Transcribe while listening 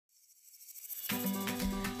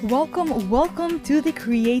Welcome to the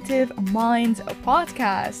Creative Minds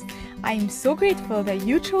podcast. I am so grateful that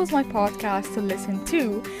you chose my podcast to listen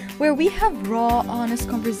to, where we have raw, honest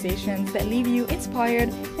conversations that leave you inspired,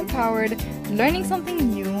 empowered, learning something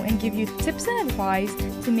new, and give you tips and advice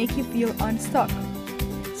to make you feel unstuck.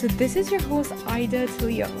 So this is your host, Ida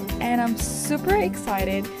Tulio, and I'm super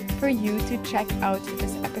excited for you to check out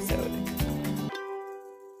this episode.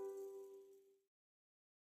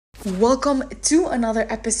 Welcome to another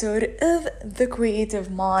episode of The Creative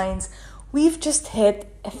Minds. We've just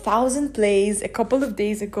hit 1,000 plays a couple of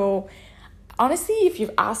days ago. Honestly, if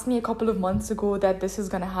you've asked me a couple of months ago that this is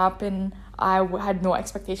gonna happen, I had no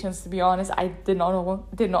expectations, to be honest. I did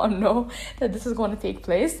not know that this is going to take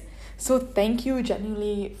place. So thank you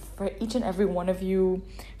genuinely for each and every one of you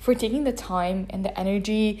for taking the time and the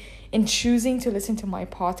energy in choosing to listen to my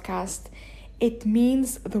podcast. It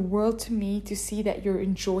means the world to me to see that you're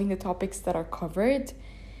enjoying the topics that are covered.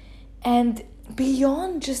 And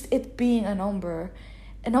beyond just it being a number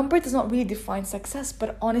does not really define success,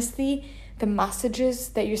 but honestly, the messages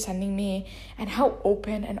that you're sending me and how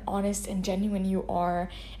open and honest and genuine you are,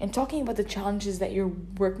 and talking about the challenges that you're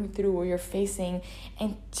working through or you're facing,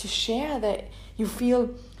 and to share that you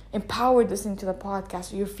feel empowered listening to the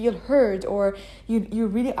podcast, or you feel heard, or you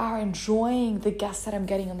really are enjoying the guests that I'm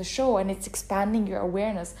getting on the show and it's expanding your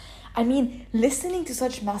awareness. I mean, listening to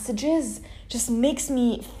such messages just makes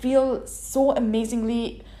me feel so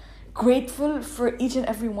amazingly grateful for each and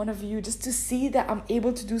every one of you, just to see that I'm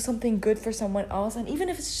able to do something good for someone else. And even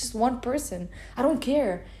if it's just one person, I don't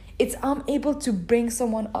care. I'm able to bring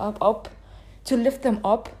someone up, to lift them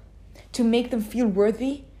up, to make them feel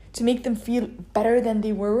worthy, to make them feel better than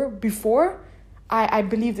they were before. I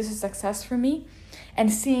believe this is success for me.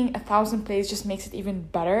 And seeing 1,000 plays just makes it even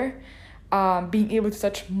better. Being able to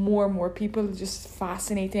touch more and more people is just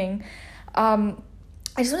fascinating.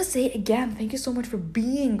 I just want to say again, thank you so much for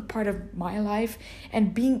being part of my life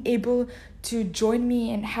and being able to join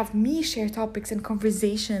me and have me share topics and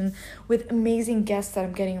conversation with amazing guests that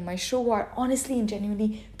I'm getting on my show, who are honestly and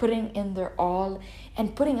genuinely putting in their all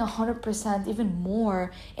and putting 100%, even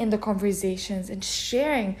more, in the conversations and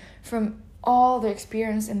sharing from all their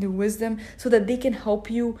experience and their wisdom so that they can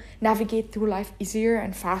help you navigate through life easier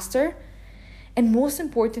and faster. And most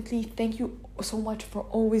importantly, thank you so much for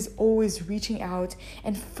always reaching out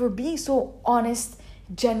and for being so honest,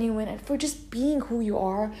 genuine, and for just being who you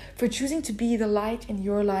are, for choosing to be the light in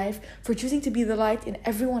your life, for choosing to be the light in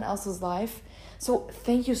everyone else's life. So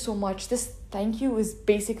thank you so much. This thank you is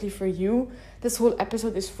basically for you. This whole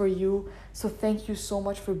episode is for you. So thank you so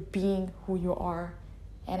much for being who you are.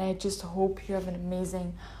 And I just hope you have an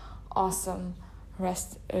amazing, awesome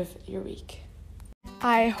rest of your week.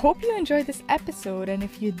 I hope you enjoyed this episode, and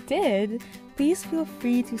if you did, please feel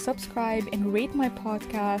free to subscribe and rate my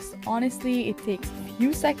podcast. Honestly, it takes a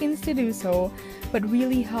few seconds to do so, but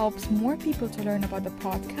really helps more people to learn about the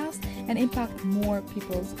podcast and impact more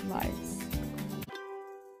people's lives.